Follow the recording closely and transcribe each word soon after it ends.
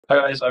Hi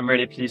guys, I'm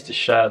really pleased to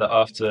share that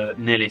after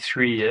nearly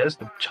 3 years,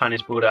 the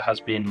Chinese border has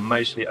been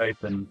mostly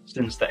open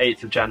since the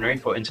 8th of January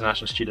for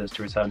international students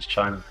to return to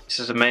China. This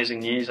is amazing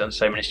news and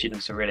so many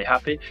students are really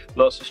happy.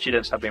 Lots of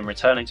students have been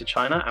returning to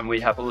China and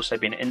we have also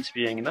been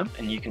interviewing them,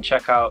 and you can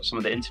check out some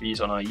of the interviews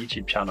on our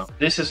YouTube channel.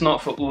 This is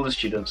not for all the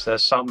students.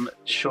 There's some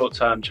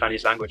short-term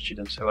Chinese language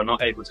students who are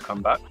not able to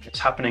come back. It's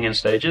happening in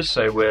stages,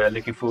 so we're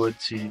looking forward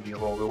to,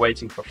 or we're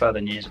waiting for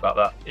further news about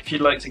that. If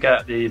you'd like to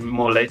get the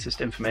more latest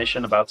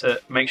information about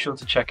it, make sure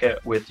to check it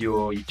with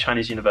your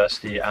Chinese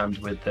university and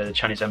with the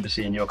Chinese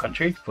embassy in your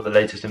country for the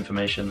latest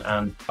information,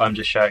 and I'm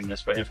just sharing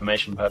this for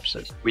information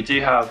purposes. We do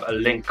have a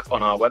link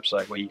on our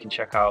website where you can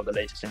check out the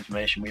latest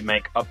information. We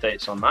make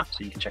updates on that,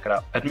 so you can check it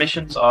out.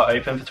 Admissions are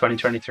open for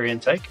 2023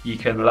 intake. You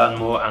can learn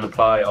more and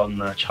apply on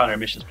the China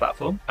Admissions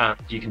platform, and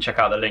you can check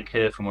out the link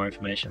here for more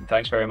information.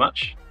 Thanks very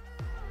much.